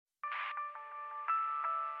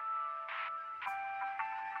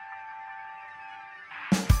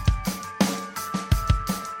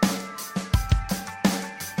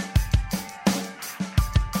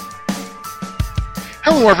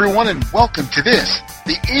Hello, everyone, and welcome to this,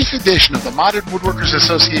 the 8th edition of the Modern Woodworkers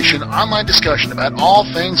Association online discussion about all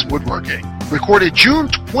things woodworking. Recorded June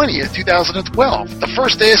 20th, 2012, the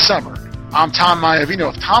first day of summer. I'm Tom Maivino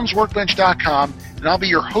of Tom'sWorkbench.com, and I'll be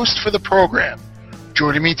your host for the program.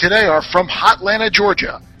 Joining me today are from Hotlanta,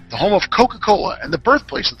 Georgia, the home of Coca-Cola and the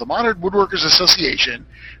birthplace of the Modern Woodworkers Association,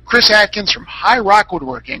 Chris Atkins from High Rock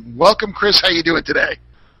Woodworking. Welcome, Chris. How you doing today?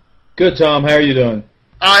 Good, Tom. How are you doing?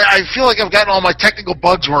 I feel like I've gotten all my technical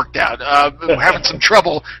bugs worked out. I'm having some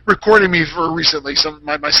trouble recording me for recently.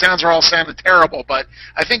 My sounds are all sounding terrible, but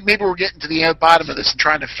I think maybe we're getting to the bottom of this and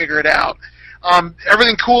trying to figure it out.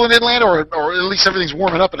 Everything cool in Atlanta, or at least everything's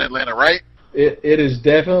warming up in Atlanta, right? It is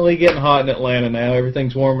definitely getting hot in Atlanta now.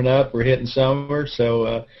 Everything's warming up. We're hitting summer,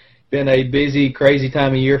 so been a busy, crazy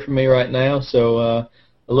time of year for me right now. So a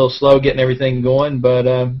little slow getting everything going, but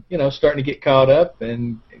starting to get caught up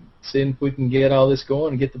and seeing if we can get all this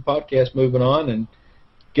going and get the podcast moving on and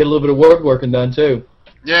get a little bit of woodworking done too.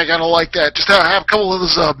 Yeah, I gotta like that. Just have a couple of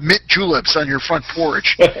those mint juleps on your front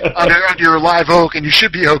porch under your live oak, and you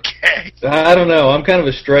should be okay. I don't know. I'm kind of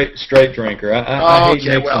a straight drinker. I hate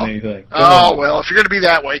mixing anything. Well, if you're gonna be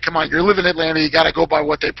that way, come on. You're living in Atlanta. You gotta go by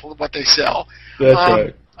what they sell. That's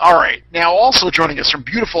right. All right. Now, also joining us from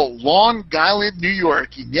beautiful Long Island, New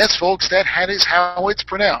York, and yes, folks, that is how it's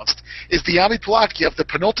pronounced, is Dyami Plotkin of the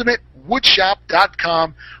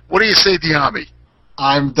PenultimateWoodshop.com. What do you say, Dyami?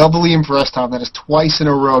 I'm doubly impressed, Tom. That is twice in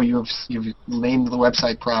a row you've named the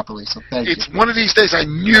website properly, so thank you. It's one of these days I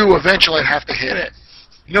knew eventually I'd have to hit it.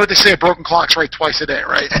 You know what they say, a broken clock's right twice a day,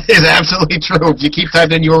 right? It is absolutely true. If you keep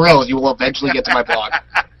typing in URLs, you will eventually get to my blog.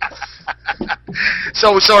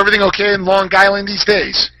 So everything okay in Long Island these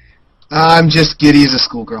days? I'm just giddy as a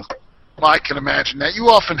schoolgirl. Well, I can imagine that. You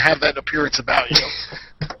often have that appearance about you.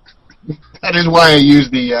 That is why I use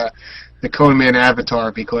the Cone Man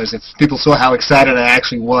avatar, because if people saw how excited I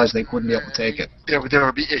actually was, they wouldn't be able to take it. There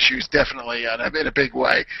would be issues, definitely, in a big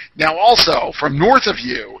way. Now, also, from north of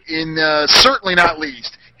you, in certainly not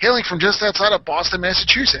least, hailing from just outside of Boston,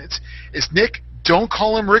 Massachusetts, is Nick, don't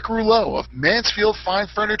call him Rick Rouleau, of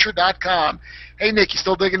MansfieldFineFurniture.com. Hey, Nick, you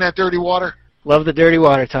still digging that dirty water? Love the dirty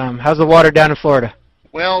water, Tom. How's the water down in Florida?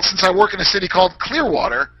 Well, since I work in a city called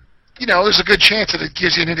Clearwater, there's a good chance that it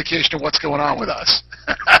gives you an indication of what's going on with us.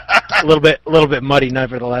 a little bit muddy,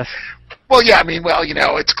 nevertheless. Well, yeah,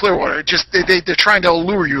 it's Clearwater. They're trying to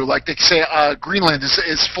allure you, like they say, Greenland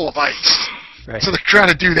is full of ice. Right. So they're trying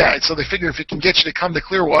to do that. So they figure if it can get you to come to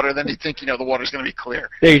Clearwater, then they think the water's going to be clear.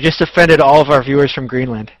 There, you just offended all of our viewers from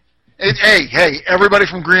Greenland. Hey, everybody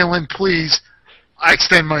from Greenland, please. I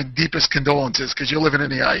extend my deepest condolences because you're living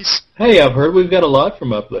in the ice. Hey, I've heard we've got a lot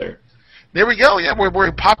from up there. There we go. Yeah,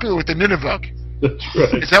 we're popular with the Nunavut. That's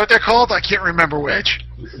right. Is that what they're called? I can't remember which.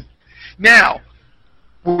 Now,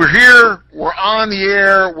 we're here. We're on the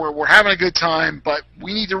air. We're having a good time, but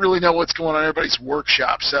we need to really know what's going on in everybody's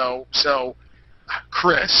workshop. So,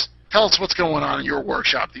 Chris, tell us what's going on in your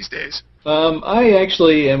workshop these days. I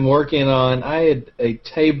actually am working on. I had a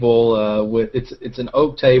table with it's an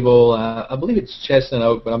oak table. I believe it's chestnut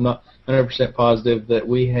oak, but I'm not 100% positive that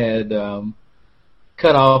we had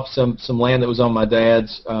cut off some land that was on my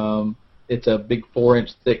dad's. It's a big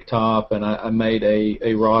 4-inch thick top, and I made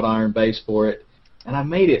a wrought iron base for it. And I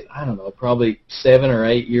made it, I don't know, probably 7 or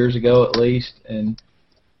 8 years ago at least. And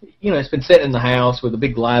it's been sitting in the house with a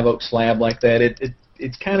big live oak slab like that.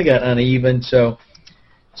 It's kind of got uneven, so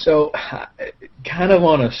kind of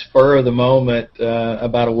on a spur of the moment,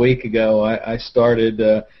 about a week ago, I started.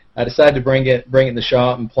 I decided to bring it in the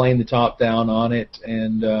shop and plane the top down on it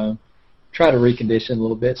and try to recondition a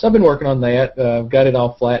little bit. So I've been working on that. I've got it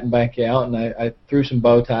all flattened back out, and I threw some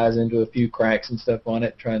bow ties into a few cracks and stuff on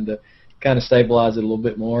it, trying to kind of stabilize it a little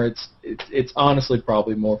bit more. It's honestly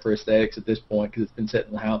probably more for aesthetics at this point because it's been sitting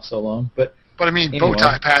in the house so long. But anyway. Bow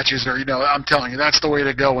tie patches are, I'm telling you, that's the way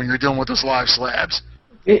to go when you're dealing with those live slabs.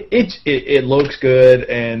 It looks good,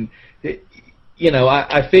 and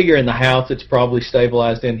I figure in the house it's probably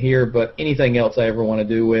stabilized in here, but anything else I ever want to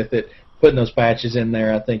do with it, putting those patches in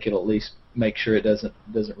there, I think it'll at least make sure it doesn't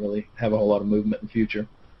really have a whole lot of movement in the future.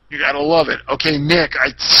 You gotta love it. Okay, Nick,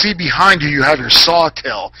 I see behind you have your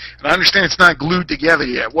sawtill, and I understand it's not glued together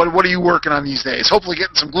yet. What are you working on these days? Hopefully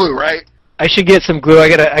getting some glue, right? I should get some glue. I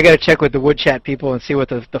gotta check with the wood chat people and see what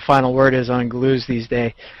the final word is on glues these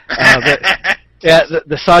days. Yeah,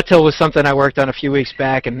 the sawtill was something I worked on a few weeks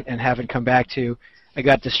back and haven't come back to. I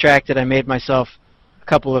got distracted. I made myself a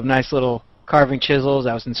couple of nice little carving chisels.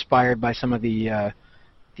 I was inspired by some of the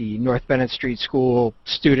North Bennett Street School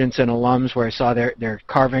students and alums where I saw their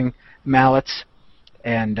carving mallets.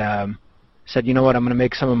 And said, you know what, I'm going to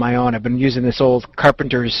make some of my own. I've been using this old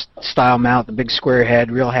carpenter's style mount, the big square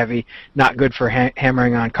head, real heavy, not good for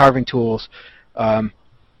hammering on carving tools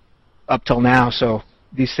up till now. So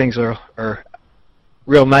these things are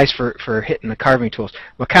real nice for hitting the carving tools.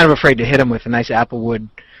 I'm kind of afraid to hit them with a nice apple wood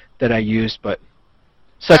that I used, but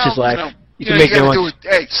such is life. You can make new ones.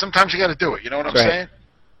 Hey, sometimes you got to do it. You know what I'm saying?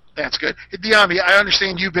 That's good. Hey, Diami, I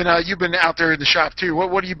understand you've been out there in the shop too.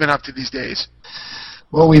 What have you been up to these days?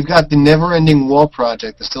 Well, we've got the never-ending wall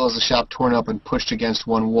project that still has the shop torn up and pushed against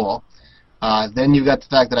one wall. Then you've got the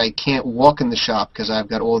fact that I can't walk in the shop because I've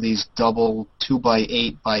got all these double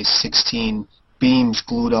 2x8 by 16 beams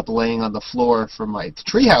glued up laying on the floor for my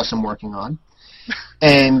treehouse I'm working on.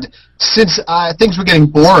 And since things were getting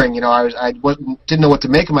boring, I didn't know what to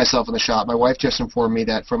make of myself in the shop. My wife just informed me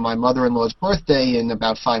that for my mother-in-law's birthday in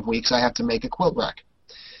about 5 weeks, I have to make a quilt rack.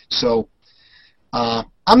 So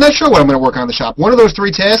I'm not sure what I'm going to work on in the shop. One of those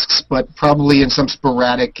 3 tasks, but probably in some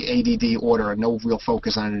sporadic ADD order and no real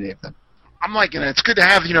focus on any of them. I'm liking it. It's good to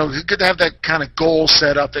have, that kind of goal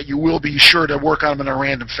set up that you will be sure to work on them in a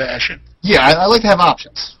random fashion. Yeah, I like to have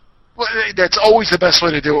options. Well, that's always the best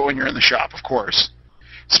way to do it when you're in the shop, of course.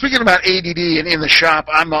 Speaking about ADD and in the shop,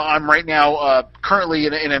 I'm right now currently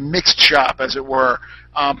in a mixed shop, as it were.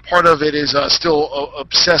 Part of it is still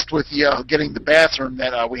obsessed with getting the bathroom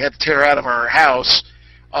that we had to tear out of our house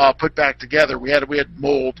put back together. We had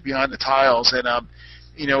mold behind the tiles, and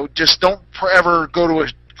just don't ever go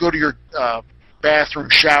to your bathroom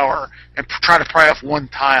shower and try to pry off one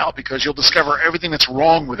tile, because you'll discover everything that's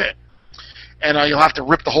wrong with it. And you'll have to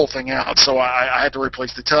rip the whole thing out. So I had to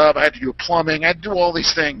replace the tub. I had to do plumbing. I had to do all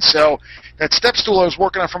these things. So that step stool I was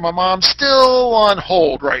working on for my mom still on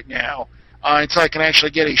hold right now until I can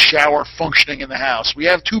actually get a shower functioning in the house. We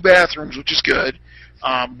have 2 bathrooms, which is good.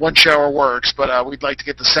 1 shower works, but we'd like to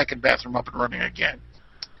get the second bathroom up and running again.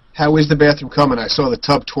 How is the bathroom coming? I saw the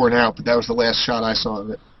tub torn out, but that was the last shot I saw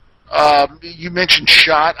of it. You mentioned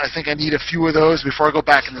shot. I think I need a few of those before I go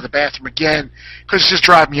back into the bathroom again, because it's just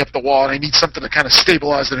driving me up the wall, and I need something to kind of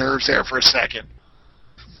stabilize the nerves there for a second.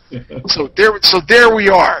 So there we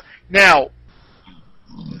are. Now,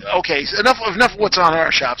 okay, enough of what's on our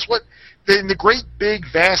shops. In the great, big,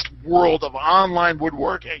 vast world of online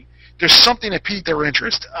woodworking, there's something that piqued their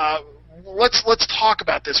interest. Let's talk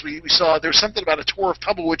about this. We saw there's something about a tour of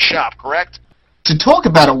Tumblewood shop, correct? To talk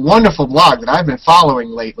about a wonderful blog that I've been following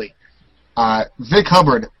lately, Vic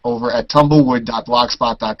Hubbard over at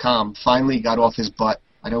tumblewood.blogspot.com finally got off his butt.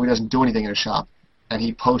 I know he doesn't do anything in his shop, and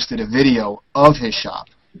he posted a video of his shop.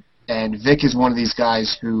 And Vic is one of these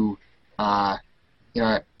guys who,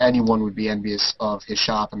 anyone would be envious of his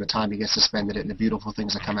shop and the time he gets to spend in it and the beautiful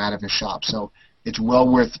things that come out of his shop. So it's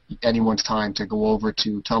well worth anyone's time to go over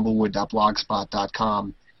to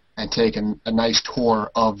tumblewood.blogspot.com and take a nice tour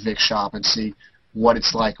of Vic's shop and see what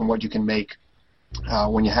it's like and what you can make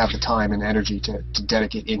when you have the time and energy to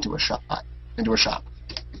dedicate into a shop.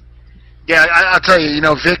 Yeah, I'll tell you,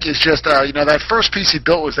 Vic is just, that first piece he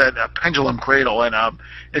built was that pendulum cradle, and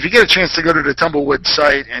if you get a chance to go to the Tumblewood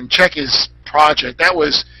site and check his project, that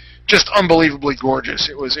was just unbelievably gorgeous.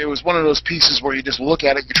 It was one of those pieces where you just look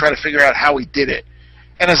at it, you try to figure out how he did it,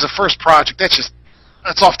 and as a first project, that's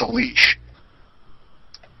off the leash.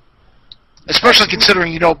 Especially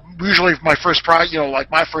considering, usually my first project,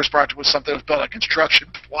 my first project was something that was built on construction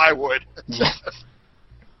plywood.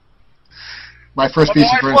 My first piece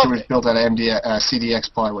of furniture was built out of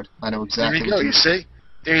CDX plywood. I know exactly. There you go. You see?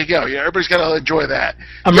 There you go. Yeah, everybody's got to enjoy that.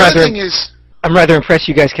 I'm rather impressed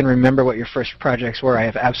you guys can remember what your first projects were. I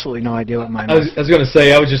have absolutely no idea what mine was. I was going to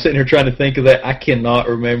say, I was just sitting here trying to think of that. I cannot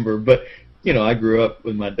remember, but I grew up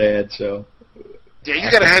with my dad, so. Yeah,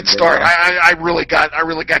 you got a head start. I really got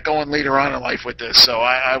going later on in life with this. So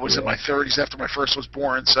I was in my 30s after my first was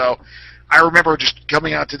born. So I remember just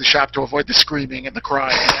coming out to the shop to avoid the screaming and the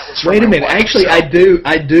crying. And that was Wait a minute. Actually, I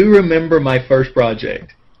do remember my first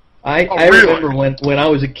project. I remember when I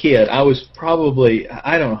was a kid. I was probably,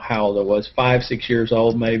 I don't know how old I was, 5, 6 years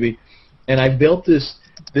old maybe, and I built this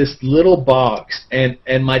little box. And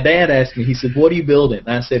my dad asked me. He said, "What are you building?"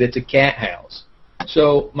 And I said, "It's a cat house."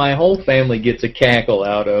 So my whole family gets a cackle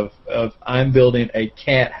out of I'm building a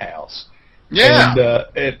cat house. Yeah.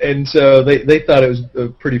 And so they thought it was a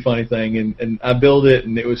pretty funny thing, and I built it,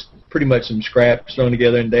 and it was pretty much some scraps thrown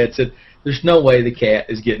together, and Dad said, "There's no way the cat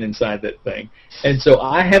is getting inside that thing." And so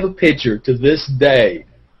I have a picture to this day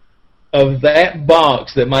of that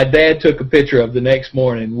box that my dad took a picture of the next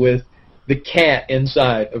morning with the cat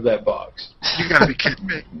inside of that box. You gotta be kidding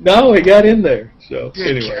me. No, it got in there. So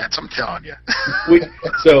anyway, cats, I'm telling you.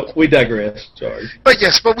 we digress. Sorry. But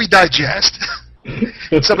yes, we digest.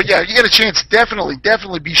 So, but yeah, you get a chance,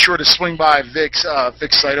 definitely be sure to swing by Vic's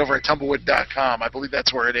site over at tumblewood.com. I believe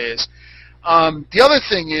that's where it is. The other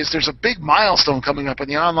thing is there's a big milestone coming up in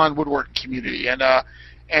the online woodworking community. And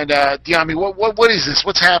Dyami, what is this?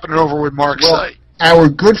 What's happening over with Mark's site? Our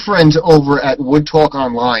good friends over at Wood Talk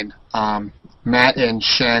Online, Matt and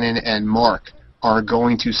Shannon and Mark, are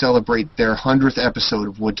going to celebrate their 100th episode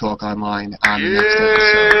of Wood Talk Online on the next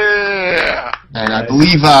episode. And I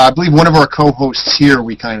believe one of our co-hosts here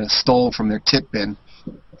we kind of stole from their tip bin.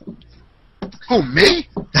 Who, me?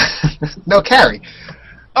 No, Carrie.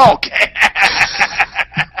 Okay.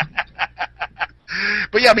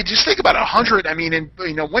 But yeah, I mean, just think about 100. I mean,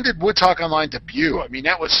 when did Wood Talk Online debut? I mean,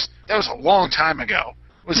 that was a long time ago.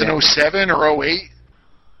 Was it 07 or 08?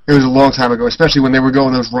 It was a long time ago, especially when they were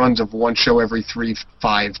going those runs of one show every 3,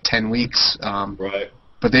 5, 10 weeks. Right.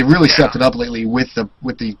 But they've really stepped it up lately with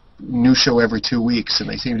the new show every 2 weeks, and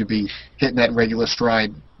they seem to be hitting that regular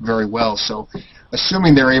stride very well. So,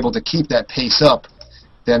 assuming they're able to keep that pace up,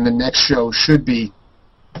 then the next show should be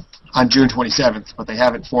on June 27th, but they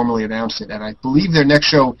haven't formally announced it. And I believe their next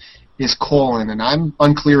show is call-in, and I'm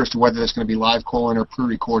unclear as to whether it's going to be live call-in or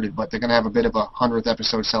pre-recorded, but they're going to have a bit of a 100th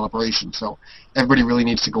episode celebration. So everybody really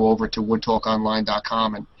needs to go over to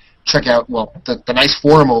woodtalkonline.com and check out, the nice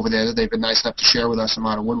forum over there that they've been nice enough to share with us, the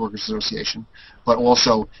Modern Woodworkers Association, but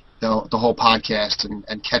also the whole podcast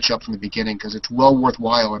and catch up from the beginning, because it's well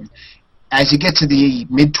worthwhile. And as you get to the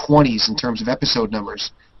mid-20s in terms of episode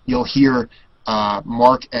numbers, you'll hear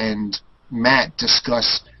Mark and Matt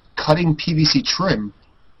discuss cutting PVC trim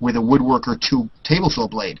with a Woodworker 2 table saw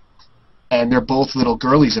blade. And they're both little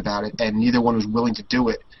girlies about it, and neither one was willing to do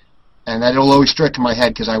it. And that'll always stick in my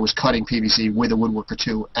head because I was cutting PVC with a Woodworker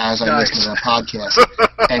 2 as I listened to that podcast.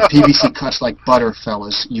 And PVC cuts like butter,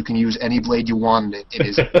 fellas. You can use any blade you want in it. It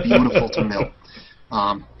is beautiful to mill.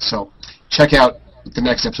 So check out the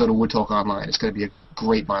next episode of Wood Talk Online. It's going to be a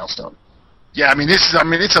great milestone. Yeah, I mean,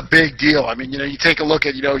 it's a big deal. I mean, you take a look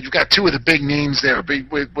at, you've got two of the big names there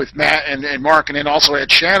with Matt and Mark, and then also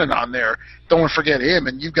had Shannon on there. Don't forget him,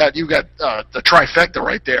 and you've got the trifecta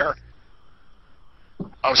right there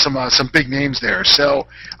of some big names there. So,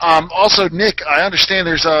 also, Nick, I understand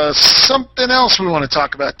there's something else we want to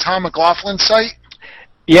talk about. Tom McLaughlin's site?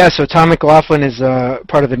 Yeah, so Tom McLaughlin is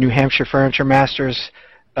part of the New Hampshire Furniture Masters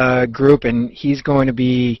group, and he's going to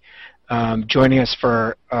be joining us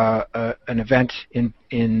for an event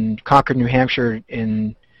in Concord, New Hampshire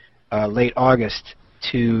in late August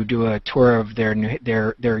to do a tour of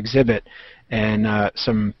their exhibit and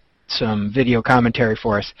some video commentary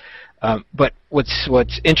for us. But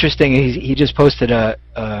what's interesting is he just posted an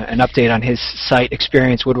update on his site,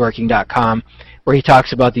 experiencewoodworking.com, where he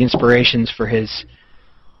talks about the inspirations for his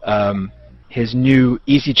new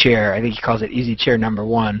Easy Chair. I think he calls it Easy Chair number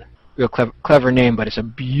 1. Real clever name, but it's a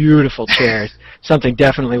beautiful chair. Something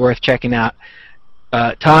definitely worth checking out.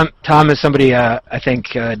 Tom is somebody I think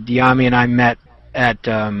Dyami and I met at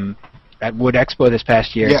Wood Expo this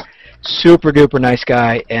past year. Yeah. Super duper nice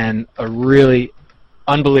guy and a really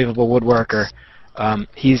unbelievable woodworker.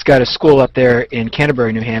 He's got a school up there in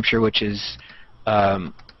Canterbury, New Hampshire, which is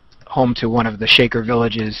home to one of the Shaker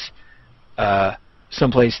villages.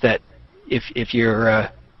 Someplace that if you're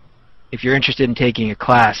interested in taking a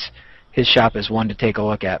class, his shop is one to take a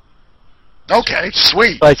look at. Okay,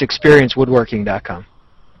 sweet. It's experiencewoodworking.com.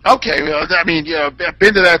 Okay, well, I mean, I've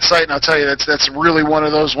been to that site, and I'll tell you, that's really one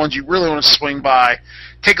of those ones you really want to swing by.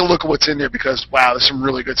 Take a look at what's in there because, wow, there's some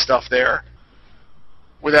really good stuff there,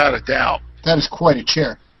 without a doubt. That is quite a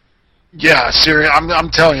chair. Yeah, seriously, I'm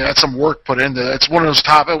telling you, that's some work put into it. It's one of those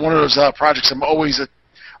projects I'm always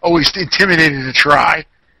intimidated to try.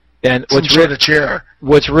 And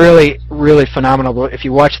what's really, really phenomenal, if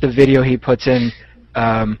you watch the video he puts in,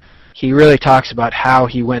 he really talks about how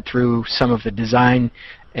he went through some of the design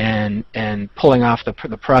and pulling off the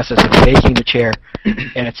process of making the chair.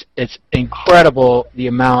 And it's incredible the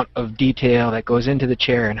amount of detail that goes into the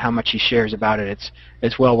chair and how much he shares about it.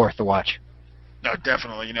 It's well worth the watch. No,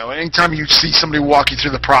 definitely. Anytime you see somebody walk you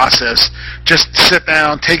through the process, just sit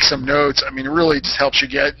down, take some notes. I mean, it really just helps you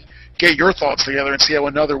get your thoughts together and see how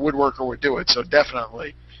another woodworker would do it. So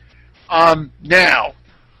definitely. Now,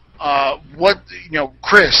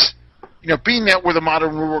 Chris, being that we're the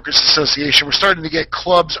Modern Woodworkers Association, we're starting to get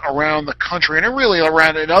clubs around the country and really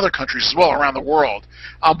around in other countries as well, around the world.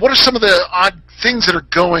 What are some of the odd things that are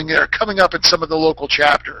coming up in some of the local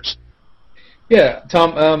chapters? Yeah,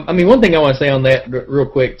 Tom. One thing I want to say on that real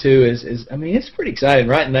quick too is it's pretty exciting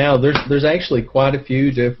right now. There's actually quite a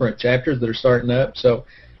few different chapters that are starting up. So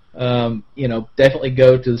definitely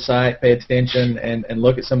go to the site, pay attention, and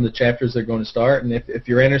look at some of the chapters they're going to start. And if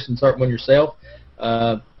you're interested in starting one yourself,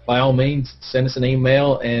 by all means, send us an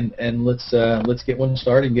email and let's get one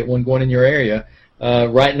started and get one going in your area.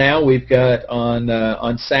 Right now, we've got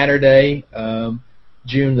on Saturday,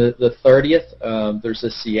 June the 30th. There's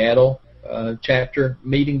a Seattle chapter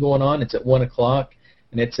meeting going on. It's at 1:00,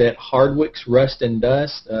 and it's at Hardwick's Rust and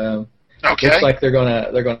Dust. Okay. Looks like they're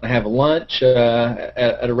gonna have a lunch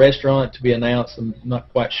at a restaurant to be announced. I'm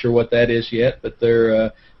not quite sure what that is yet, but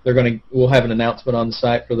we'll have an announcement on the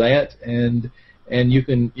site for that, and you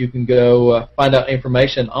can go find out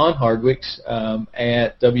information on Hardwick's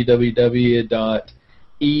at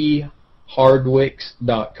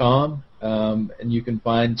www.ehardwicks.com, and you can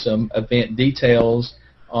find some event details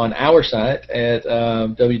on our site at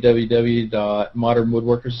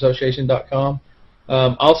www.modernwoodworkersassociation.com.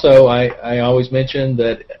 Also, I always mention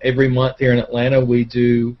that every month here in Atlanta we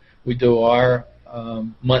do our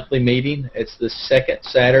monthly meeting. It's the second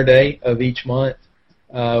Saturday of each month.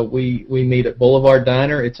 We meet at Boulevard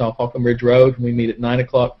Diner. It's off Falcon Ridge Road. We meet at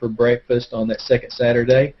 9:00 for breakfast on that second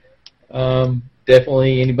Saturday.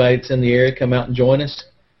 Definitely anybody that's in the area, come out and join us.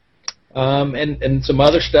 And some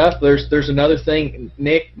other stuff. There's another thing,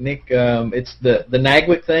 Nick. It's the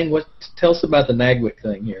NAGWIC thing. Tell us about the NAGWIC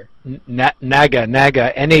thing here. NAGA, NAG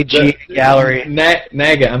Gallery.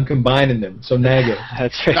 NAGA. I'm combining them. So NAGA.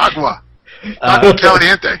 That's right. Agua. Agua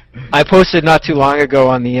Caliente. I posted not too long ago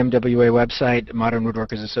on the MWA website,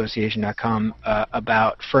 modernwoodworkersassociation.com,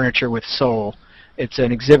 about Furniture with Soul. It's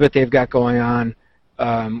an exhibit they've got going on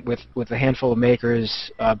with a handful of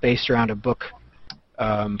makers based around a book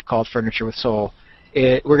called Furniture with Soul.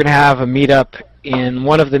 We're going to have a meetup in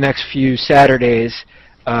one of the next few Saturdays.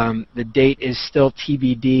 The date is still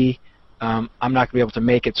TBD. I'm not going to be able to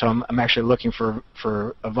make it, so I'm actually looking for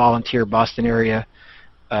a volunteer Boston area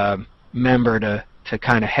member to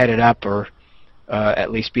kind of head it up, or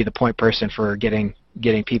at least be the point person for getting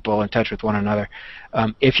people in touch with one another.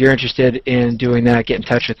 If you're interested in doing that, get in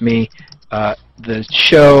touch with me. The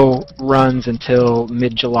show runs until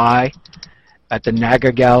mid-July at the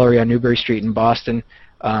NAGA Gallery on Newbury Street in Boston.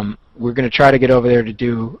 We're going to try to get over there to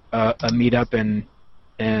do a meetup,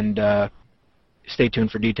 and stay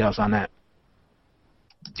tuned for details on that.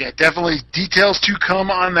 Yeah, definitely details to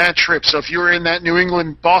come on that trip. So if you're in that New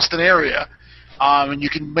England, Boston area, and you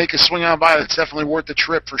can make a swing on by, that's definitely worth the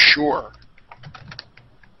trip for sure.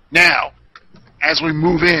 Now, as we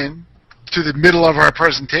move in to the middle of our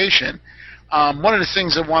presentation, one of the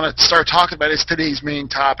things I want to start talking about is today's main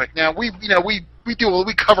topic. Now, we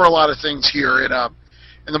cover a lot of things here in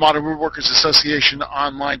the Modern Woodworkers Association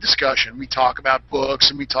online discussion. We talk about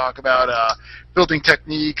books, and we talk about building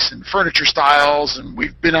techniques and furniture styles, and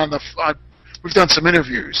we've done some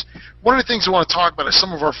interviews. One of the things I want to talk about is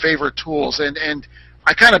some of our favorite tools, and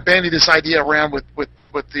I kind of bandied this idea around with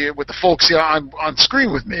the folks here on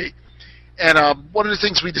screen with me. And one of the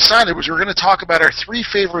things we decided was we were going to talk about our 3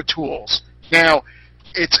 favorite tools. Now,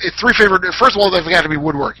 it's 3 favorite. First of all, they've got to be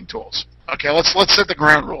woodworking tools. Okay, let's set the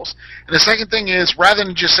ground rules. And the second thing is, rather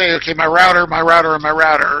than just say, okay, my router, and my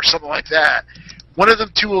router, or something like that, one of the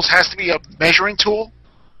tools has to be a measuring tool,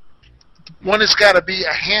 one has got to be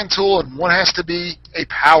a hand tool, and one has to be a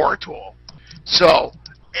power tool. So,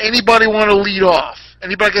 anybody want to lead off?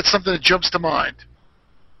 Anybody get something that jumps to mind?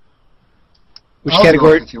 Which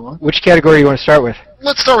category do you want to start with?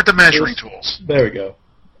 Let's start with the measuring tools. There we go.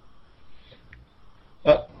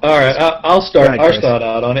 All right, I'll start. I'll start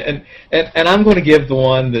out on it, and I'm going to give the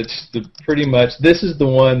one that's pretty much. This is the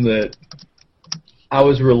one that I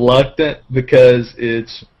was reluctant because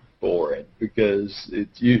it's boring, because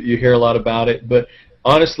you hear a lot about it. But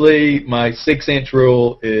honestly, my 6-inch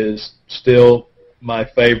rule is still my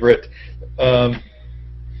favorite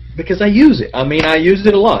because I use it. I mean, I use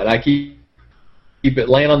it a lot. I keep it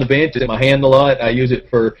laying on the bench in my hand a lot. I use it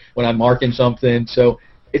for when I'm marking something. So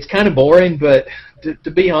it's kind of boring, but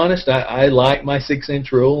to be honest, I like my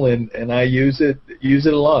 6-inch rule, and I use it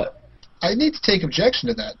a lot. I need to take objection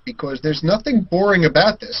to that, because there's nothing boring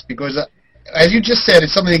about this, because as you just said,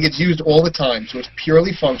 it's something that gets used all the time, so it's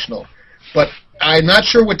purely functional. But I'm not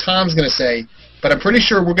sure what Tom's going to say, but I'm pretty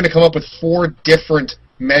sure we're going to come up with 4 different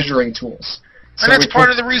measuring tools. So and that's part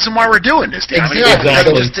of the reason why we're doing this.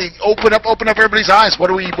 Exactly. Just to open up everybody's eyes. What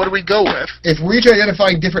do we go with? If we're each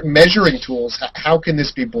identifying different measuring tools, how can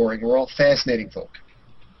this be boring? We're all fascinating folk.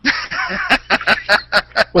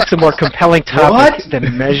 What's a more compelling topic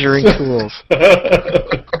than measuring tools?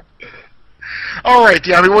 All right,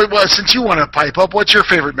 Debbie. Well, since you want to pipe up, what's your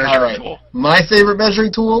favorite measuring tool? My favorite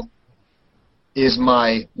measuring tool is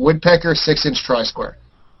my Woodpecker 6-inch tri-square.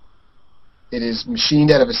 It is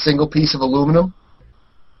machined out of a single piece of aluminum,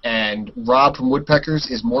 and Rob from Woodpeckers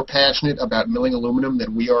is more passionate about milling aluminum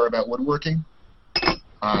than we are about woodworking.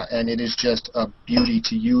 And it is just a beauty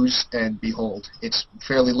to use and behold. It's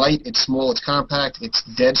fairly light, it's small, it's compact, it's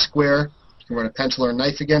dead square. You can run a pencil or a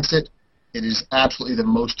knife against it. It is absolutely the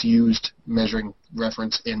most used measuring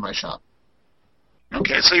reference in my shop.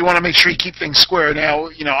 Okay, so you want to make sure you keep things square. Now,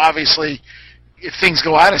 obviously, if things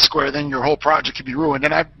go out of square, then your whole project could be ruined.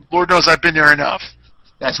 And Lord knows I've been there enough.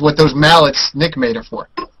 That's what those mallets Nick made are for.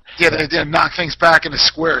 Yeah, they knock things back into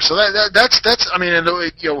square. So that's I mean, it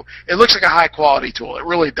looks like a high quality tool. It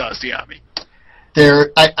really does, Diami.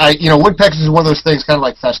 Woodpeckers is one of those things, kind of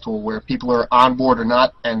like Festool, where people are on board or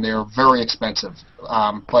not, and they're very expensive.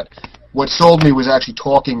 But what sold me was actually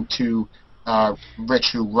talking to Rich,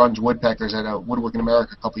 who runs Woodpeckers at Woodworking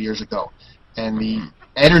America a couple of years ago, and the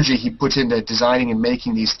energy he puts into designing and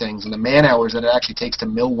making these things, and the man hours that it actually takes to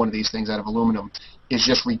mill one of these things out of aluminum is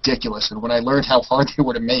just ridiculous. And when I learned how hard they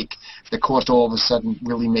were to make, the cost all of a sudden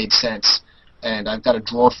really made sense. And I've got a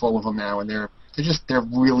drawer full of them now, and they're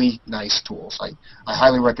really nice tools. I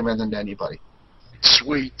highly recommend them to anybody.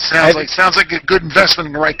 Sweet. Sounds like a good investment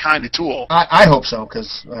in the right kind of tool. I hope so,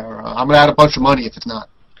 because I'm gonna add a bunch of money if it's not.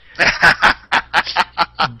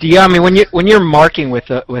 Diami, when you're marking with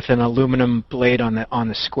an aluminum blade on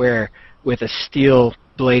the square with a steel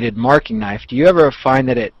bladed marking knife, do you ever find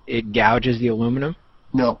that it gouges the aluminum?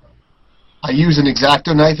 No. I use an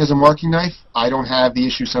X-Acto knife as a marking knife. I don't have the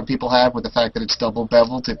issue some people have with the fact that it's double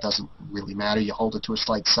beveled. It doesn't really matter. You hold it to a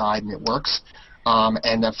slight side and it works.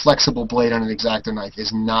 And that flexible blade on an X-Acto knife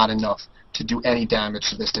is not enough to do any damage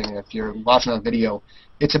to this thing. And if you're watching on video,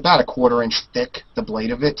 it's about a 1/4 inch thick, the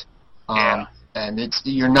blade of it. And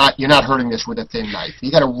you're not hurting this with a thin knife.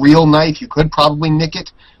 You got a real knife, you could probably nick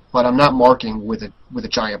it, but I'm not marking with a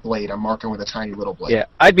giant blade. I'm marking with a tiny little blade. Yeah,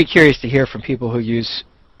 I'd be curious to hear from people who use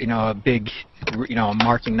a big a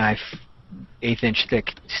marking knife, 1/8 inch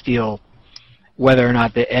thick steel, whether or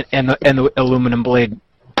not the aluminum blade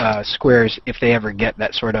squares, if they ever get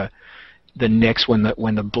that sort of the nicks when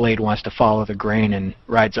the blade wants to follow the grain and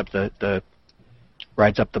rides up the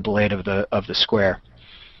blade of the square.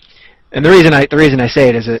 And the reason I say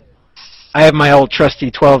it is that I have my old trusty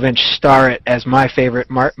 12-inch Starrett as my favorite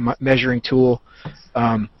measuring tool.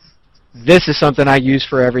 This is something I use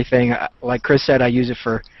for everything. Like Chris said, I use it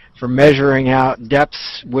for measuring out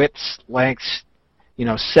depths, widths, lengths,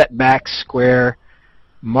 setbacks, square,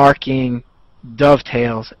 marking,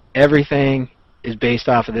 dovetails. Everything is based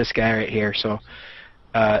off of this guy right here. So,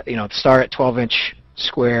 Starrett 12-inch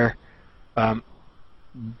square.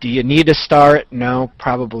 Do you need a Starrett? No,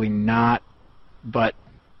 probably not. But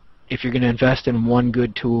if you're going to invest in one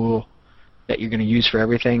good tool that you're going to use for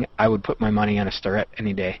everything, I would put my money on a Starrett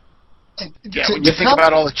any day. Yeah, when you think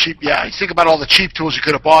about all the cheap tools you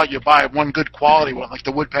could have bought, you buy one good quality one like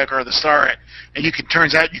the Woodpecker or the Starrett, and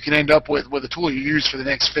turns out you can end up with a tool you use for the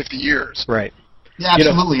next 50 years. Right. Yeah,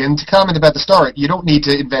 absolutely. And to comment about the Starrett, you don't need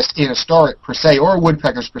to invest in a Starrett per se or a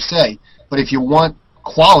Woodpeckers per se, but if you want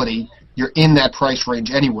quality, you're in that price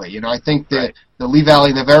range anyway. I think that the Lee Valley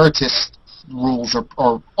and the Veritas rules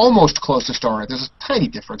are almost close to Starrett. There's a tiny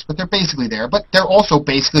difference, but they're basically there. But they're also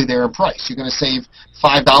basically there in price. You're going to save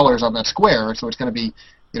 $5 on that square, so it's going to be,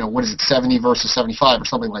 70 versus 75 or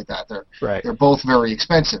something like that. They're both very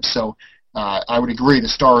expensive. So I would agree the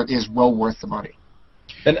Starrett is well worth the money.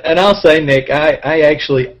 And I'll say, Nick, I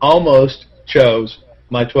actually almost chose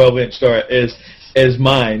my 12-inch Starrett as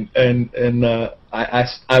mine, and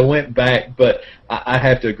I went back, but I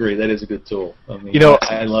have to agree that is a good tool. I mean,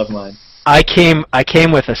 I love mine. I came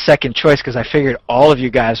with a second choice because I figured all of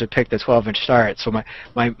you guys would pick the 12-inch Starrett, so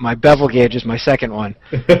my bevel gauge is my second one.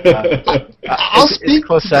 I'll speak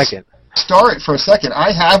close second. Starrett for a second.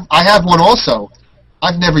 I have one also.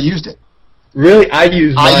 I've never used it. Really? I do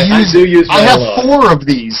use mine. I have 4 of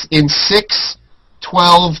these in 6,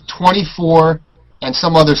 12, 24, and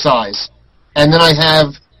some other size. And then I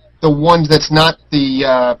have the ones that's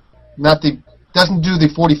doesn't do the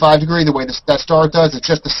 45 degree the way that Starrett does. It's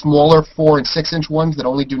just the smaller 4 and 6 inch ones that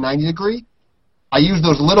only do 90 degree. I use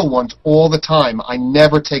those little ones all the time. I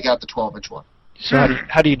never take out the 12-inch one. So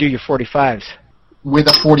how do you do your 45s? With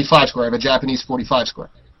a 45 square. I have a Japanese 45 square.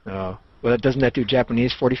 Oh. Well, doesn't that do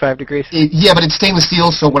Japanese 45 degrees? Yeah, but it's stainless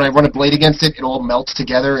steel, so when I run a blade against it, it all melts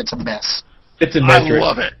together. It's a mess. It's in metric. I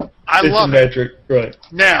love it. It's in metric, right?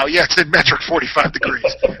 Now, it's in metric 45 degrees.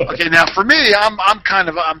 Okay, now for me, I'm kind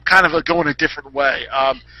of going a different way.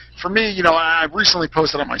 For me, I recently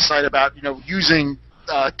posted on my site about using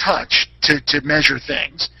touch to measure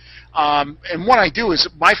things. And what I do is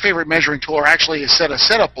my favorite measuring tool are actually a set of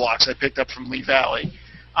setup blocks I picked up from Lee Valley.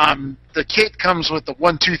 The kit comes with the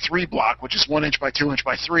 1, 2, 3 block, which is 1 inch by 2 inch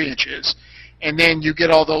by 3 inches, and then you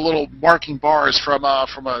get all the little marking bars from a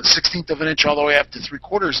 1/16 of an inch all the way up to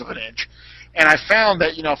 3/4 of an inch. And I found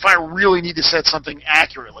that if I really need to set something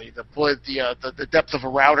accurately, the depth of a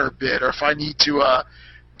router bit, or if I need to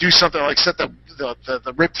do something like set the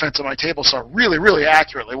rip fence on my table saw really, really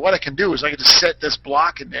accurately, what I can do is I can just set this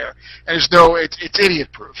block in there, and it's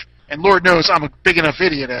idiot proof. And Lord knows I'm a big enough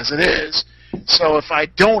idiot as it is. So if I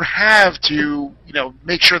don't have to,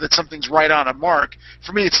 make sure that something's right on a mark,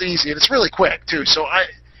 for me it's easy, and it's really quick too. So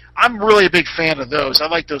I'm really a big fan of those. I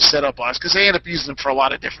like those setup blocks because I end up using them for a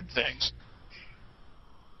lot of different things.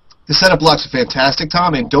 The setup blocks are fantastic,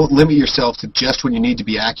 Tom, and don't limit yourself to just when you need to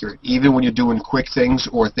be accurate. Even when you're doing quick things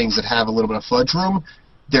or things that have a little bit of fudge room,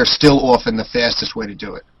 they're still often the fastest way to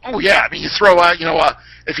do it. Oh, yeah. I mean, you throw out,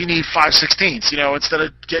 if you need 5/16, instead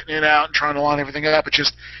of getting it out and trying to line everything up, it's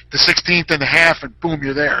just the 16th and a half, and boom,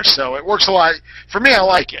 you're there. So it works a lot. For me, I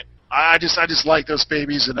like it. I just like those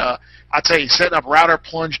babies, and I'll tell you, setting up router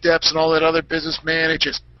plunge depths and all that other business, man, it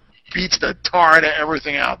just beats the tar out of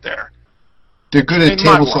everything out there. They're good at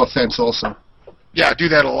table saw fence also. Yeah, I do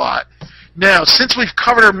that a lot. Now, since we've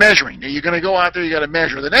covered our measuring, now you're going to go out there, you got to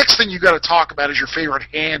measure. The next thing you got to talk about is your favorite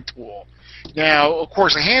hand tool. Now, of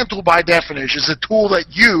course, a hand tool by definition is a tool that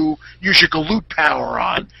you use your glute power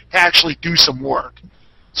on to actually do some work.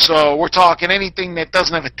 So we're talking anything that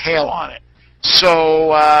doesn't have a tail on it.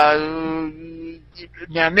 So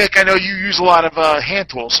now, Nick, I know you use a lot of hand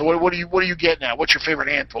tools. So what do you get now? What's your favorite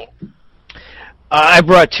hand tool? I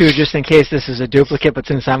brought 2 just in case this is a duplicate, but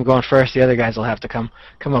since I'm going first, the other guys will have to come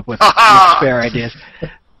up with spare ideas.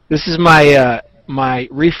 This is my my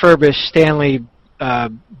refurbished Stanley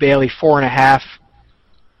Bailey 4.5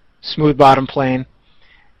 smooth bottom plane.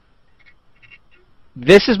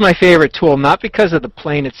 This is my favorite tool, not because of the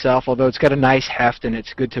plane itself, although it's got a nice heft and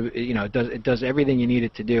it's good to it does everything you need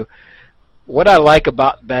it to do. What I like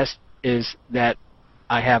about best is that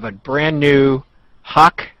I have a brand new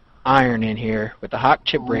Hawk iron in here with the Hawk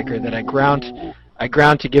chip breaker that I ground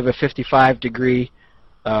to give a 55-degree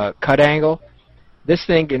cut angle. This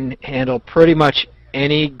thing can handle pretty much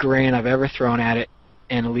any grain I've ever thrown at it,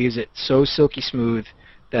 and it leaves it so silky smooth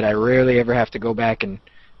that I rarely ever have to go back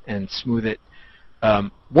and smooth it.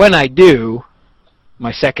 When I do,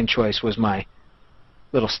 my second choice was my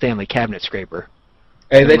little Stanley cabinet scraper.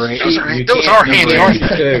 Hey, those are handy, aren't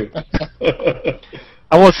too.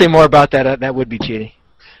 I won't say more about that. That would be cheating.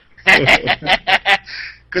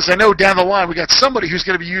 Because I know down the line we got somebody who's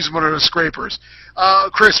going to be using one of those scrapers.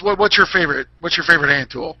 Chris, what's your favorite hand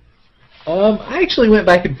tool? I actually went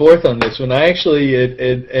back and forth on this one. I actually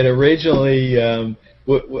originally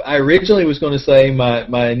I originally was going to say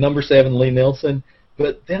my number 7 Lee Nielsen,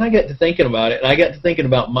 but then I got to thinking about it, and I got to thinking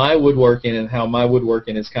about my woodworking and how my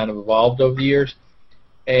woodworking has kind of evolved over the years.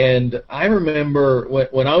 And I remember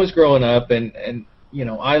when I was growing up, and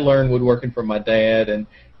I learned woodworking from my dad, and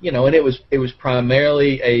and it was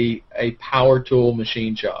primarily a power tool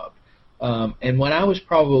machine shop. And when I was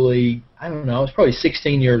probably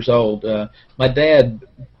 16 years old, my dad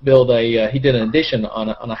he did an addition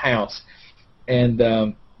on a house, and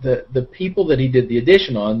the people that he did the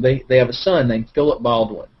addition on, they have a son named Philip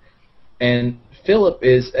Baldwin, and Philip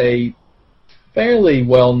is a fairly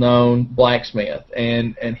well-known blacksmith,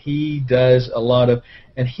 and he does a lot of,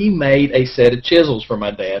 and he made a set of chisels for my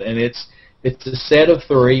dad, and it's a set of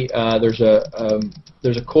 3. There's a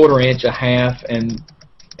 1/4 inch, a half, and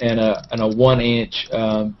a 1 inch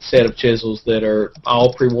set of chisels that are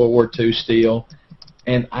all pre-World War II steel,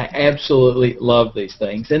 and I absolutely love these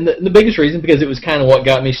things. And the biggest reason, because it was kind of what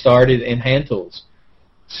got me started in hand tools.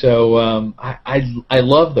 So I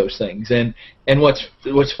love those things. And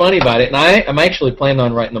what's funny about it, and I'm actually planning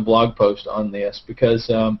on writing a blog post on this, because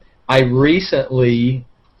I recently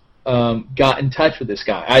got in touch with this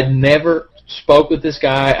guy. I'd never spoke with this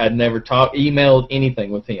guy. I'd never emailed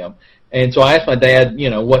anything with him. And so I asked my dad,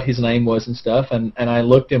 what his name was and stuff, and I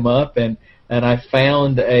looked him up, and I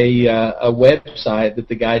found a website that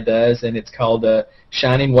the guy does, and it's called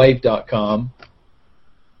shiningwave.com.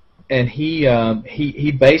 And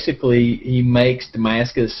he basically makes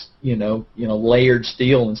Damascus, layered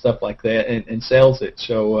steel and stuff like that, and sells it.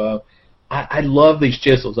 So I love these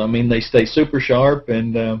chisels. I mean, they stay super sharp,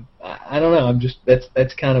 and I don't know.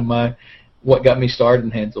 That's kind of what got me started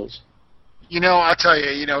in hand tools. I'll tell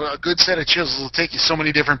you, a good set of chisels will take you so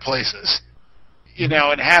many different places.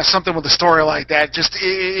 And have something with a story like that,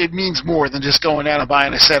 it means more than just going out and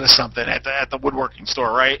buying a set of something at the woodworking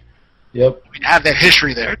store, right? Yep. I mean, have that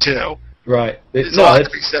history there too. Right. There's a lot to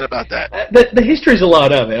be said about that. The history's a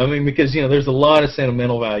lot of it. I mean, because there's a lot of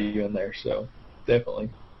sentimental value in there, so definitely.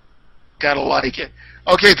 Gotta like it.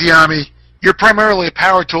 Okay, Diami, you're primarily a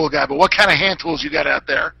power tool guy, but what kind of hand tools you got out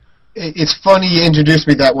there? It's funny you introduced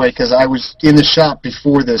me that way because I was in the shop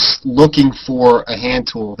before this looking for a hand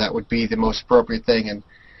tool that would be the most appropriate thing, and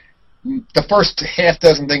the first half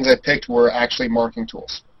dozen things I picked were actually marking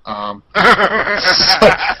tools. So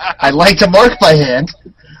I like to mark by hand,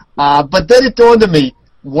 but then it dawned on me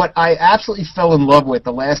what I absolutely fell in love with.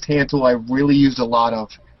 The last hand tool I really used a lot of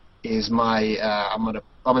is my I'm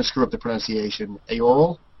gonna screw up the pronunciation.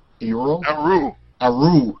 Aru.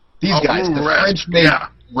 These guys, the French-made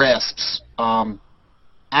rasps,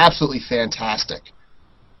 absolutely fantastic.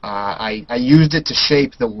 I used it to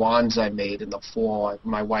shape the wands I made in the fall.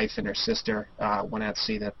 My wife and her sister went out to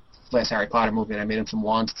see the last Harry Potter movie, and I made them some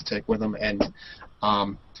wands to take with them. And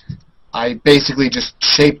I basically just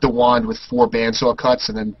shaped the wand with 4 bandsaw cuts,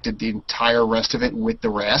 and then did the entire rest of it with the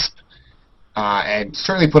rasp. And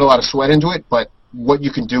certainly put a lot of sweat into it, but what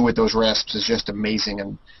you can do with those rasps is just amazing.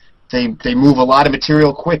 And they move a lot of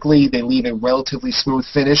material quickly. They leave a relatively smooth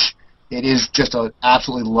finish. It is just an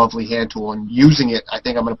absolutely lovely hand tool, and using it, I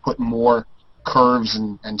think I'm going to put more curves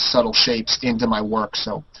and subtle shapes into my work.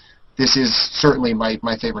 So this is certainly my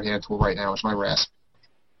favorite hand tool right now is my rasp.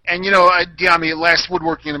 And, you know, Diami, last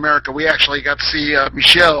Woodworking in America, we actually got to see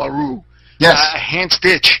Michel Aru. Yes. Hand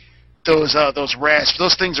stitch those rasps.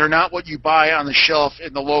 Those things are not what you buy on the shelf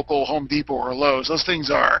in the local Home Depot or Lowe's. Those things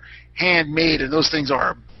are handmade, and those things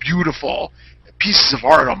are beautiful pieces of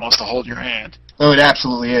art almost to hold in your hand. Oh, it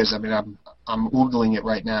absolutely is. I mean, I'm oogling it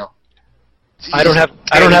right now. I don't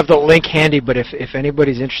have the link handy, but if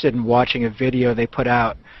anybody's interested in watching a video they put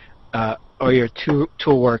out, Oyer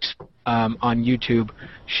Toolworks on YouTube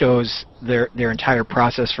shows their entire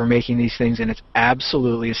process for making these things, and it's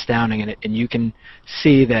absolutely astounding. And you can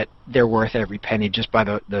see that they're worth every penny just by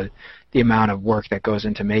the amount of work that goes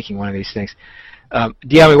into making one of these things.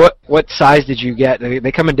 Diami, what size did you get?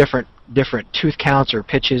 They come in different tooth counts or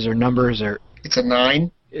pitches or numbers or. It's a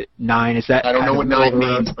 9. 9, is that? I don't know what 9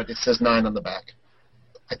 means, but it says 9 on the back.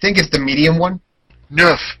 I think it's the medium one.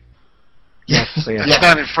 9. Yes, so yeah. That's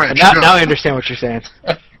not in French. Now I understand what you're saying.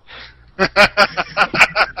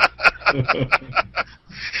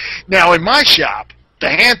 Now, in my shop, the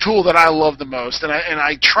hand tool that I love the most, and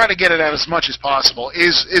I try to get it out as much as possible,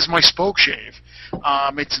 is my spoke shave.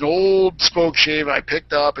 It's an old spoke shave I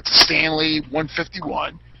picked up. It's a Stanley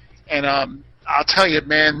 151, and I'll tell you,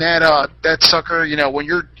 man, that sucker, you know, when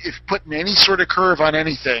you're putting any sort of curve on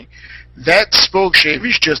anything, that spoke shave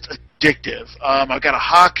is just addictive. I've got a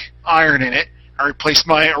Hawk iron in it. I replaced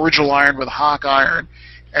my original iron with a Hawk iron,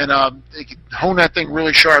 and they can hone that thing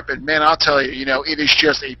really sharp. And man, I'll tell you, you know, it is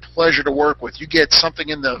just a pleasure to work with. You get something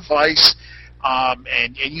in the vise,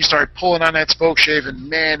 and you start pulling on that spoke shave, and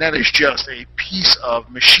man, that is just a piece of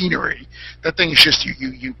machinery. That thing is just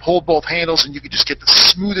you pull both handles, and you can just get the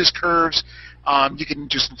smoothest curves. You can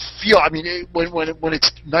just feel. I mean, when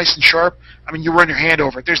it's nice and sharp, I mean, you run your hand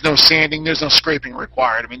over it. There's no sanding. There's no scraping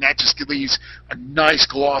required. I mean, that just leaves a nice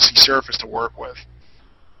glossy surface to work with.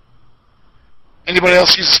 Anybody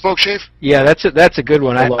else use a spoke shave? Yeah, that's a good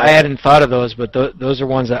one. I hadn't thought of those, but those are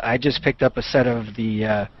ones that I just picked up a set of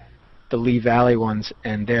the Lee Valley ones,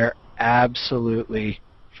 and they're absolutely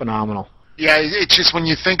phenomenal. Yeah, it's just when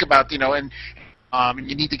you think about, you know, and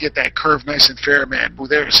you need to get that curve nice and fair, man. Well,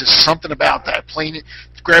 there's just something about that.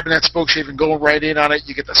 Grabbing that spoke shave and going right in on it,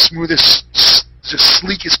 you get the smoothest, just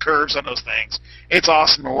sleekest curves on those things. It's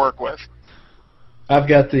awesome to work with. I've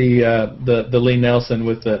got the Lee Nelson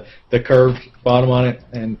with the curved bottom on it,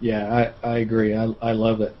 and yeah, I agree. I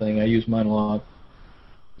love that thing. I use mine a lot.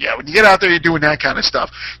 Yeah, when you get out there, you're doing that kind of stuff.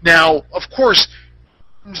 Now, of course,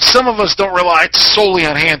 some of us don't rely solely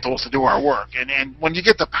on hand tools to do our work, and when you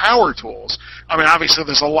get the power tools, I mean, obviously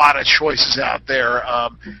there's a lot of choices out there.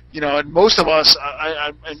 You know, and most of us,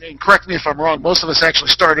 and correct me if I'm wrong, most of us actually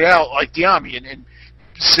started out like Diami and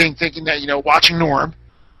thinking that, you know, watching Norm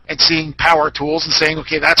and seeing power tools and saying,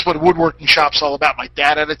 okay, that's what a woodworking shop's all about. My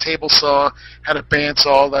dad had a table saw, had a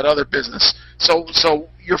bandsaw, that other business. So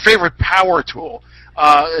your favorite power tool,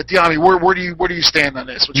 Diami, where do you stand on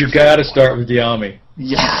this? You've got to start with Diami.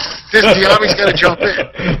 Yeah. Diami's got to jump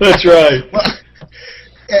in. That's right. Well,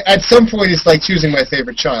 at some point, it's like choosing my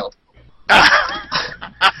favorite child.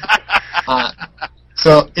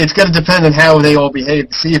 So it's going to depend on how they all behave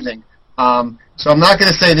this evening. So I'm not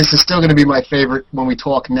going to say this is still going to be my favorite when we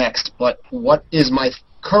talk next, but what is my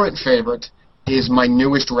current favorite is my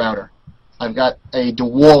newest router. I've got a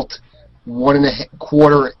DeWalt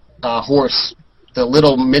 1.25 horse, the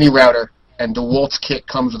little mini router, and DeWalt's kit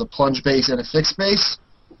comes with a plunge base and a fixed base,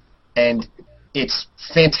 and it's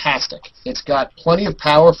fantastic. It's got plenty of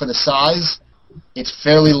power for the size, It's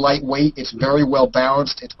fairly lightweight. It's very well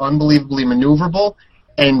balanced. It's unbelievably maneuverable.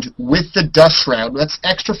 And with the dust shroud, that's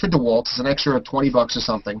extra for DeWalt. It's an extra $20 or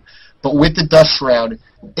something. But with the dust shroud,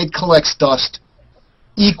 it collects dust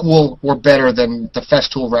equal or better than the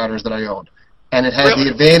Festool routers that I own. And it has the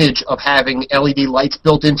advantage of having LED lights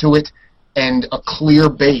built into it and a clear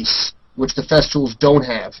base, which the Festools don't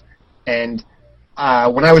have. And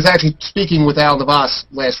when I was actually speaking with Al DeVos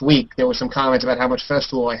last week, there were some comments about how much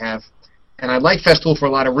Festool I have. And I like Festool for a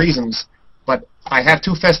lot of reasons, but I have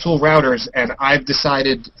 2 Festool routers, and I've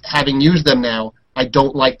decided, having used them now, I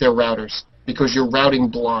don't like their routers because you're routing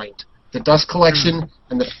blind. The dust collection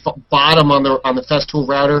and the bottom on the Festool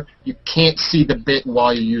router, you can't see the bit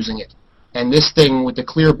while you're using it. And this thing with the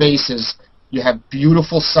clear bases, you have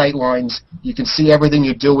beautiful sight lines. You can see everything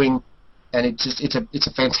you're doing, and it's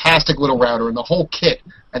a fantastic little router. And the whole kit,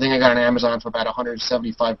 I think I got on Amazon for about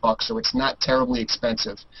 $175, so it's not terribly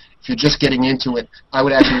expensive. If you're just getting into it, I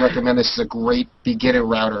would actually recommend this as a great beginner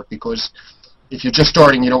router because if you're just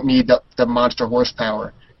starting, you don't need the monster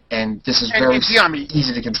horsepower, and this is very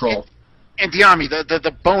easy to control. And Dyami,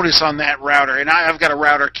 the bonus on that router, and I've got a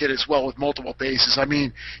router kit as well with multiple bases. I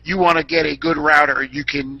mean, you want to get a good router, you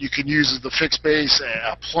can use the fixed base,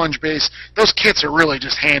 a plunge base. Those kits are really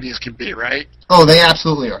just handy as can be, right? Oh, they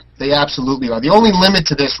absolutely are. They absolutely are. The only limit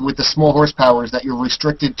to this with the small horsepower is that you're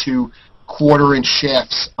restricted to quarter-inch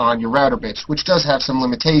shafts on your router bits, which does have some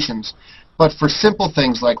limitations. But for simple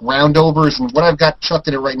things like roundovers, and what I've got chucked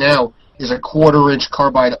in it right now is a quarter-inch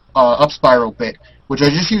carbide up-spiral bit, which I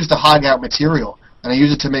just use to hog out material, and I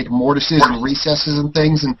use it to make mortises and recesses and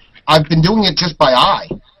things, and I've been doing it just by eye,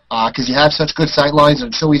 because you have such good sight lines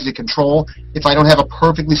and it's so easy to control. If I don't have a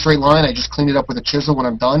perfectly straight line, I just clean it up with a chisel when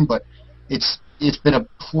I'm done, but it's been a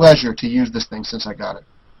pleasure to use this thing since I got it.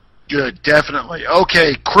 Good, definitely.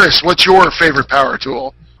 Okay, Chris, what's your favorite power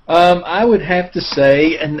tool? I would have to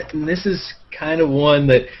say, and this is kind of one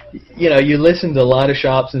that, you listen to a lot of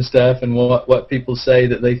shops and stuff and what people say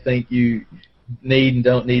that they think you need and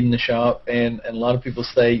don't need in the shop, and a lot of people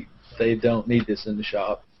say they don't need this in the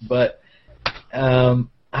shop. But I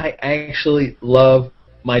actually love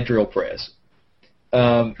my drill press.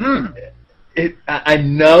 I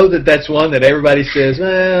know that's one that everybody says,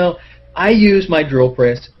 well, I use my drill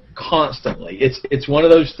press constantly. It's one of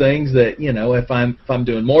those things that, if I'm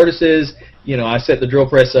doing mortises, I set the drill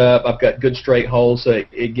press up, I've got good straight holes, so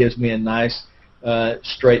it gives me a nice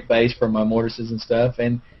straight base for my mortises and stuff.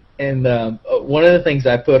 And one of the things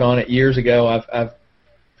I put on it years ago, I've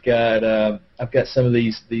got some of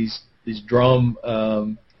these drum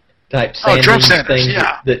type sanding drum sanders, things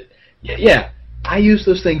yeah. I use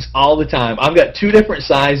those things all the time. I've got 2 different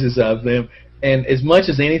sizes of them, and as much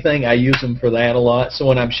as anything, I use them for that a lot. So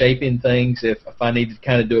when I'm shaping things, if I need to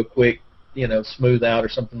kind of do a quick, smooth out or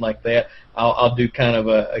something like that, I'll do kind of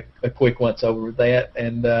a quick once over with that.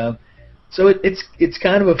 And so it's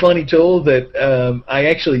kind of a funny tool that I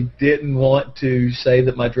actually didn't want to say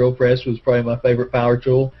that my drill press was probably my favorite power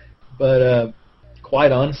tool, but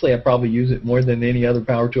quite honestly, I probably use it more than any other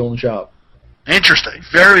power tool in the shop. Interesting,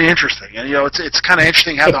 very interesting. And it's kind of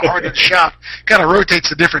interesting how the heart of the shop kind of rotates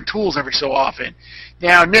the different tools every so often.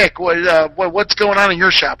 Now, Nick, what's going on in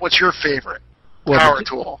your shop? What's your favorite power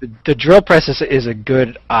tool? The drill press is a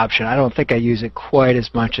good option. I don't think I use it quite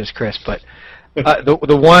as much as Chris, but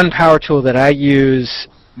the one power tool that I use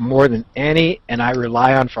more than any, and I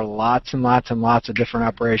rely on for lots and lots and lots of different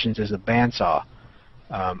operations, is a bandsaw.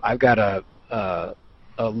 I've got a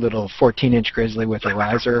little 14-inch Grizzly with a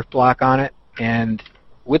riser block on it, and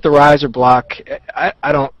with the riser block,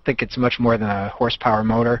 I don't think it's much more than a horsepower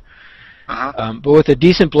motor. But with a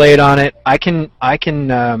decent blade on it, I can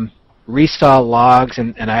resaw logs,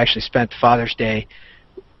 and I actually spent Father's Day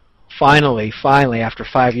finally, after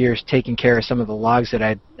 5 years, taking care of some of the logs that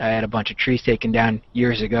I had a bunch of trees taken down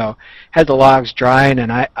years ago. Had the logs drying,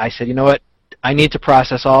 and I said, you know what? I need to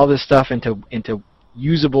process all this stuff into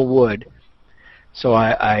usable wood. So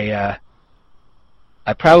I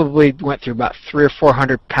probably went through about 300 or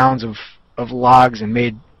 400 pounds of logs and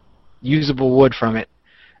made usable wood from it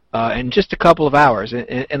in just a couple of hours.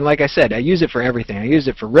 And like I said, I use it for everything. I use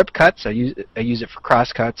it for rip cuts. I use it for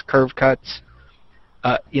cross cuts, curve cuts.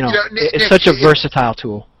 It's such a versatile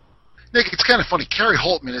tool. Nick, it's kind of funny. Carrie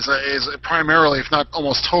Holtman is primarily, if not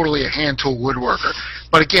almost totally, a hand tool woodworker.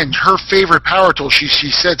 But again, her favorite power tool, she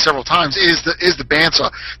said several times, is the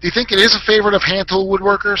bandsaw. Do you think it is a favorite of hand tool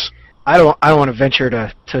woodworkers? I don't want to venture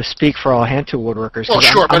to speak for all hand tool woodworkers. Well,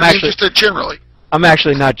 sure, but actually, just generally. I'm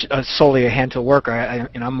actually not solely a hand tool worker.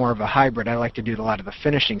 I'm more of a hybrid. I like to do a lot of the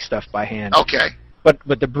finishing stuff by hand. Okay. But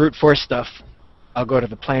the brute force stuff, I'll go to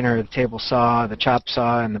the planer, the table saw, the chop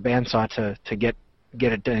saw, and the bandsaw to get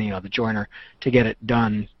it done. The joiner to get it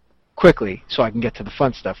done quickly, so I can get to the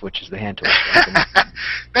fun stuff, which is the hand tools.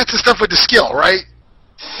 That's the stuff with the skill, right?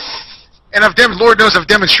 And Lord knows I've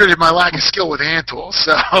demonstrated my lack of skill with hand tools.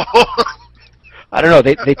 So I don't know.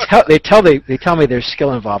 They tell me there's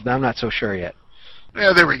skill involved. I'm not so sure yet.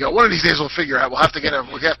 Yeah, there we go. One of these days we'll figure out. We'll have to get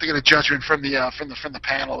a judgment from the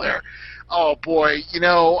panel there. Oh boy,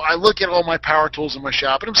 I look at all my power tools in my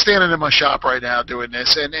shop, and I'm standing in my shop right now doing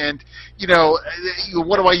this, and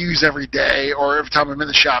what do I use every day or every time I'm in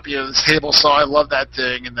the shop? This table saw, I love that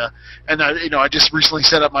thing, and I just recently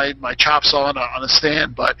set up my chop saw on a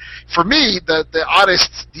stand. But for me, the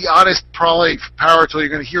oddest probably power tool you're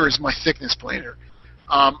going to hear is my thickness planer.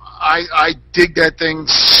 I dig that thing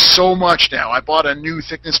so much now. I bought a new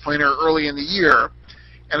thickness planer early in the year,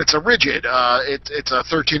 and it's a rigid. It's a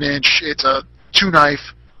 13-inch. It's a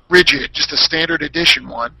 2-knife rigid, just a standard edition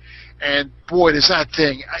one. And boy, does that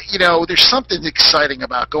thing! There's something exciting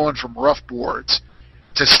about going from rough boards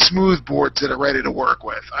to smooth boards that are ready to work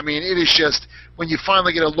with. I mean, it is just when you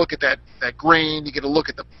finally get a look at that grain, you get a look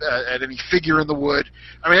at at any figure in the wood.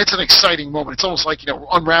 I mean, it's an exciting moment. It's almost like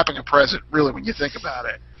unwrapping a present, really, when you think about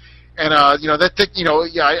it. And that thing,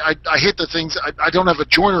 I hit the things. I don't have a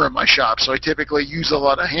joiner in my shop, so I typically use a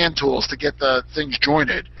lot of hand tools to get the things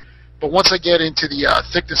jointed. But once I get into the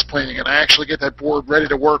thickness planing and I actually get that board ready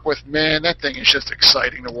to work with, man, that thing is just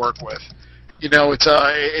exciting to work with.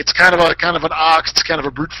 It's kind of an ox. It's kind of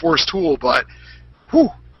a brute force tool, but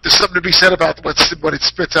there's something to be said about what it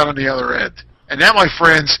spits out on the other end. And that, my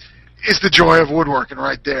friends, is the joy of woodworking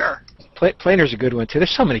right there. Planer's a good one too.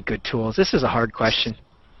 There's so many good tools. This is a hard question.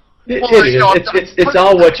 It's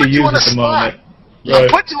all what you use at the moment. Right. I'm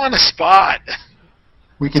putting you on the spot.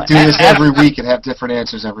 We could do this every week and have different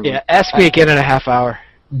answers every week. Yeah, ask me again in a half hour.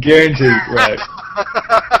 Guaranteed, right.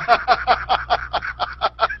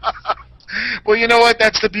 Well, you know what?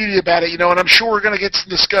 That's the beauty about it, and I'm sure we're going to get some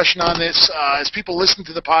discussion on this. As people listen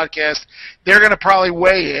to the podcast, they're going to probably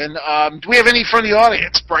weigh in. Do we have any from the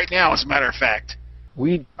audience right now, as a matter of fact?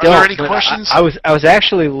 We don't. Are there any questions? I was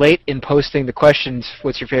actually late in posting the questions,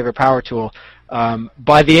 what's your favorite power tool?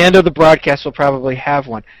 By the end of the broadcast, we'll probably have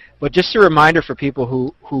one. But just a reminder for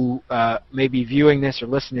people who may be viewing this or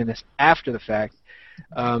listening to this after the fact,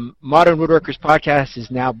 Modern Woodworkers Podcast is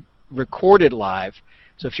now recorded live.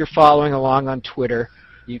 So if you're following along on Twitter,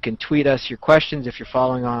 you can tweet us your questions. If you're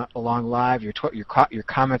following along live, your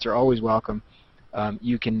comments are always welcome.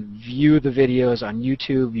 You can view the videos on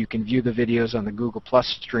YouTube. You can view the videos on the Google Plus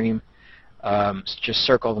stream. Just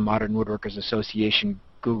circle the Modern Woodworkers Association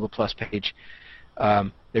Google Plus page.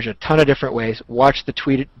 There's a ton of different ways. Watch the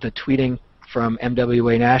tweeting from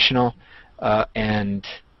MWA National, and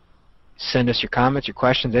send us your comments, your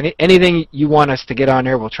questions, anything you want us to get on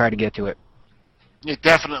there. We'll try to get to it. Yeah,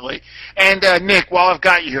 definitely. And Nick, while I've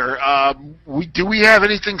got you here, do we have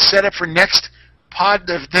anything set up for the next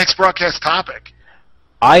broadcast topic?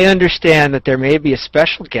 I understand that there may be a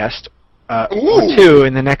special guest or two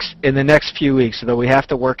in the next few weeks, though we have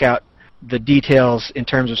to work out the details in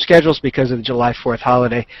terms of schedules because of the July 4th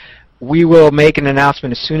holiday. We will make an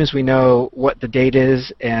announcement as soon as we know what the date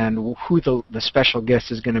is and who the special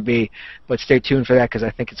guest is going to be. But stay tuned for that because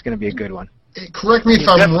I think it's going to be a good one. Correct me if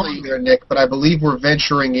I'm wrong there, Nick, but I believe we're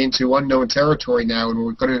venturing into unknown territory now, and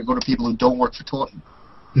we're going to go to people who don't work for Taunton.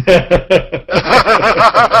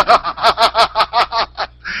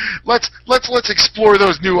 Let's explore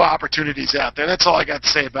those new opportunities out there. That's all I got to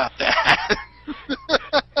say about that.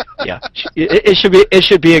 Yeah, it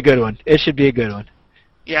should be a good one. It should be a good one.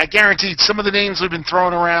 Yeah, guaranteed. Some of the names we've been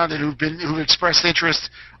throwing around and who've expressed interest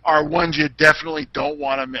are ones you definitely don't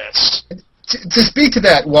want to miss. To speak to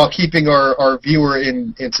that while keeping our viewer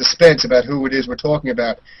in suspense about who it is we're talking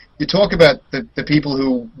about, you talk about the people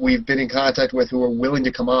who we've been in contact with who are willing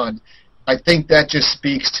to come on. I think that just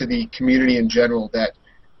speaks to the community in general, that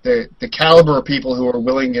the caliber of people who are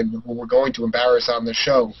willing and who we're going to embarrass on the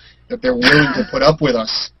show, that they're willing to put up with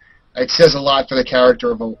us. It says a lot for the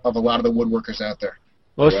character of a lot of the woodworkers out there.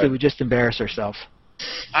 Mostly we just embarrass ourselves.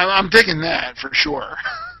 I'm digging that for sure.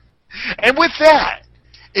 And with that,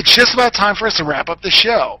 it's just about time for us to wrap up the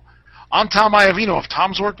show. I'm Tom Iavino of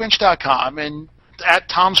Tom'sWorkbench.com and at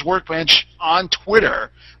Tom's Workbench on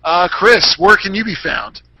Twitter. Chris, where can you be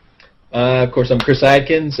found? Of course, I'm Chris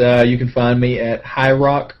Adkins. You can find me at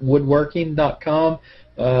HighRockWoodworking.com.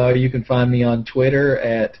 You can find me on Twitter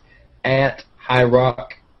at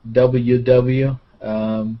HighRockWW.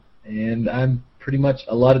 And I'm pretty much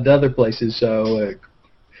a lot of other places, so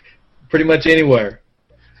pretty much anywhere.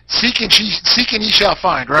 Seek and ye shall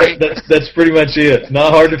find, right? That's pretty much it.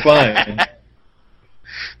 Not hard to find.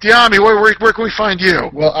 Dyami, where can we find you?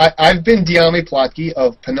 Well, I've been Dyami Plotke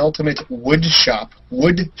of Penultimate Wood Shop,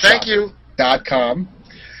 Thank you. woodshop.com.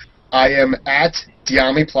 I am at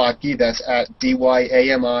Dyami Plotke, that's at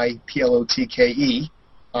DYAMIPLOTKE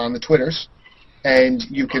on the Twitters. And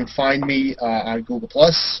you can find me on Google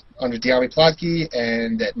Plus under Dyami Plotke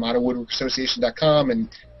and at modernwoodworksassociation.com and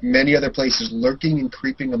many other places lurking and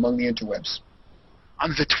creeping among the interwebs. On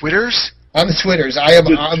the Twitters? On the Twitters. I am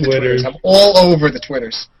on the Twitters. I'm all over the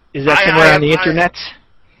Twitters. Is that somewhere on the internet?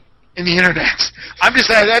 In the internet. I just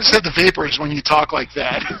have the vapors when you talk like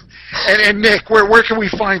that. And Nick, where can we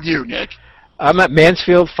find you, Nick? I'm at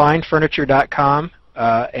mansfieldfinefurniture.com,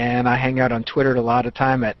 and I hang out on Twitter a lot of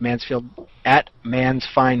time at mansfinefern. Man's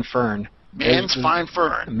Fine Fern.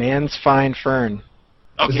 Man's Fine Fern.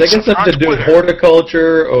 Okay, does that get something to do with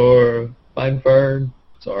horticulture or fine fern?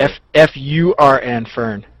 Sorry. F-U-R-N,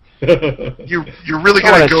 Fern. You're really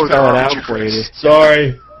going to go there, aren't you, Chris?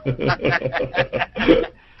 Sorry.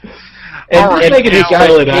 Hey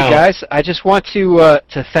guys, I just want to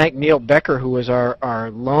thank Neil Becker, who was our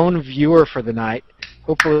lone viewer for the night.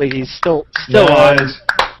 Hopefully he's still on.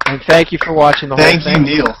 And thank you for watching the whole thing. Thank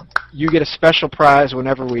you, Neil. You get a special prize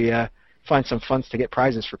whenever we find some funds to get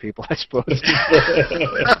prizes for people, I suppose.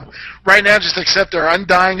 Right now, just accept our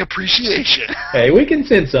undying appreciation. Hey, we can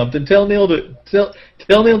send something. Tell Neil to send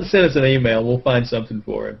us an email. We'll find something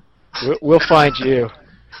for him. We'll find you.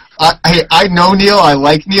 I know Neil, I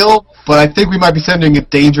like Neil, but I think we might be setting a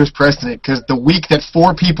dangerous precedent because the week that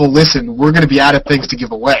 4 people listen, we're going to be out of things to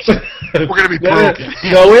give away. We're going to be broken.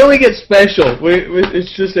 No, we only get special.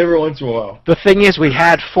 It's just every once in a while. The thing is, we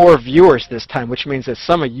had 4 viewers this time, which means that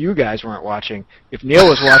some of you guys weren't watching. If Neil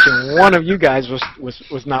was watching, one of you guys was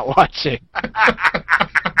not watching.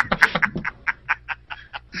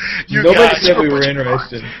 Nobody said we were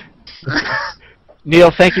interested.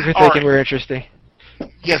 Neil, thank you for thinking we're interesting.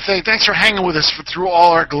 Yeah, thanks for hanging with us through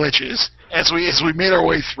all our glitches as we made our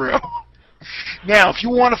way through. Now, if you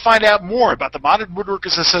want to find out more about the Modern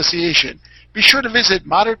Woodworkers Association, be sure to visit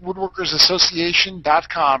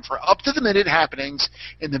modernwoodworkersassociation.com for up-to-the-minute happenings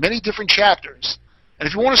in the many different chapters. And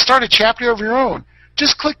if you want to start a chapter of your own,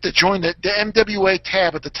 just click the Join the MWA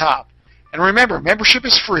tab at the top. And remember, membership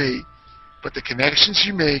is free, but the connections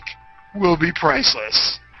you make will be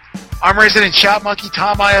priceless. I'm resident shop monkey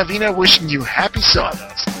Tom Iavina wishing you happy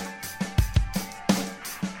sawdust.